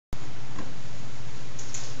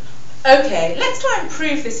Okay, let's try and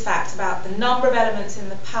prove this fact about the number of elements in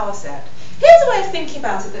the power set. Here's a way of thinking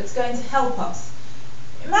about it that's going to help us.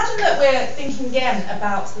 Imagine that we're thinking again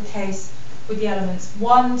about the case with the elements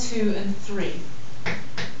 1, 2, and 3.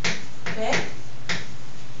 Okay?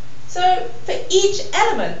 So for each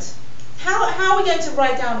element, how are we going to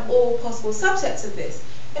write down all possible subsets of this?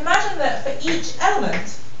 Imagine that for each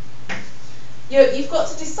element, you've got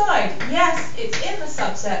to decide, yes, it's in the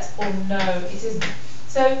subset, or no, it isn't.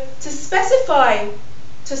 So to specify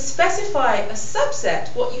a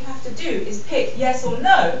subset, what you have to do is pick yes or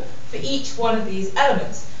no for each one of these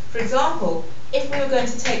elements. For example, if we were going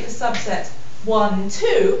to take the subset 1,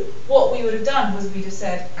 2, what we would have done was we'd have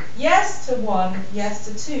said yes to 1, yes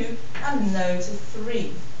to 2, and no to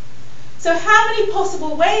 3. So how many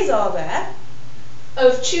possible ways are there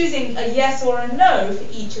of choosing a yes or a no for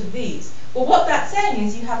each of these? Well, what that's saying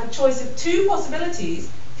is you have a choice of 2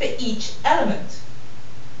 possibilities for each element,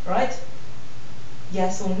 right?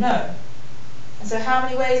 Yes or no. And so how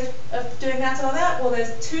many ways of doing that are there? Well,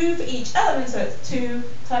 there's 2 for each element, so it's 2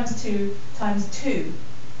 times 2 times 2.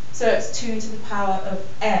 So it's 2 to the power of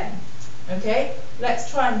n. Okay? Let's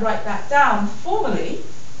try and write that down formally.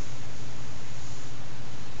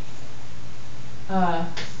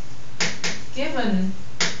 Given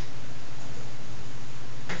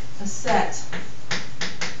a set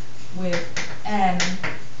with n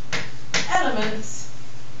elements,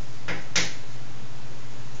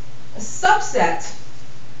 a subset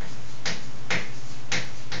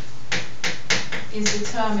is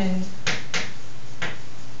determined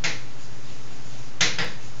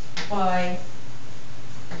by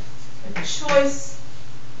a choice,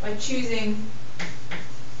 by choosing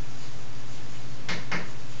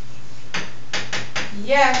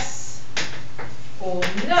yes or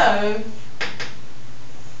no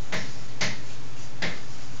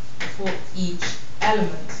for each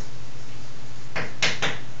element.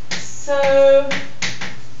 So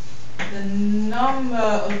the number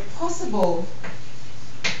of possibilities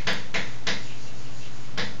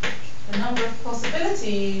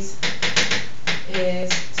is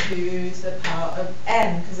 2 to the power of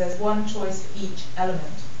n, because there's one choice for each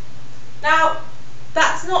element. Now,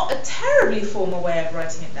 that's not a terribly formal way of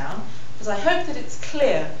writing it down, because I hope that it's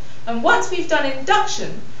clear. And once we've done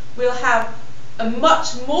induction, we'll have a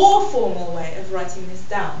much more formal way of writing this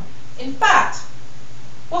down. In fact,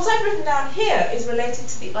 what I've written down here is related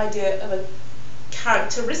to the idea of a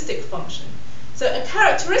characteristic function. So a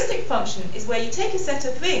characteristic function is where you take a set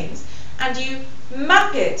of things and you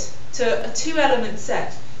map it to a 2-element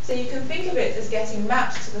set. So you can think of it as getting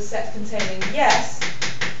mapped to the set containing yes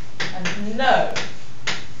and no.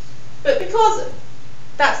 But because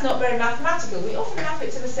that's not very mathematical, we often map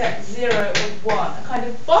it to the set 0 or 1, a kind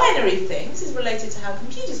of binary thing. This is related to how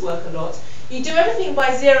computers work a lot. You do everything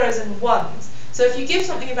by zeros and ones. So if you give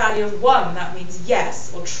something a value of 1, that means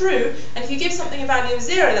yes or true, and if you give something a value of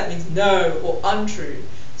 0, that means no or untrue.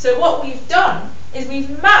 So what we've done is we've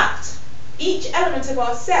mapped each element of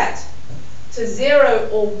our set to 0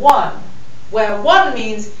 or 1, where 1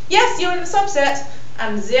 means yes, you're in the subset,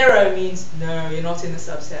 and 0 means no, you're not in the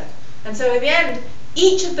subset. And so at the end,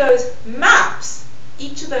 each of those maps,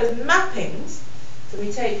 each of those mappings, so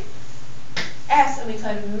we take S and we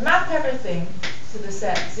kind of map everything to the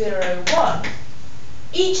set 0, 1,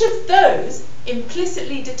 each of those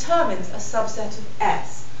implicitly determines a subset of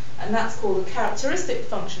S, and that's called a characteristic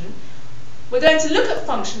function. We're going to look at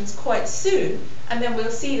functions quite soon, and then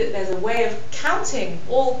we'll see that there's a way of counting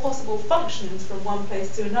all possible functions from one place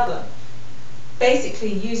to another,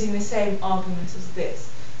 basically using the same argument as this.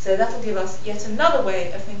 So that will give us yet another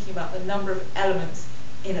way of thinking about the number of elements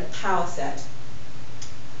in a power set.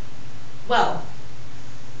 Well,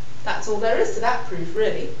 that's all there is to that proof,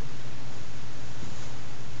 really.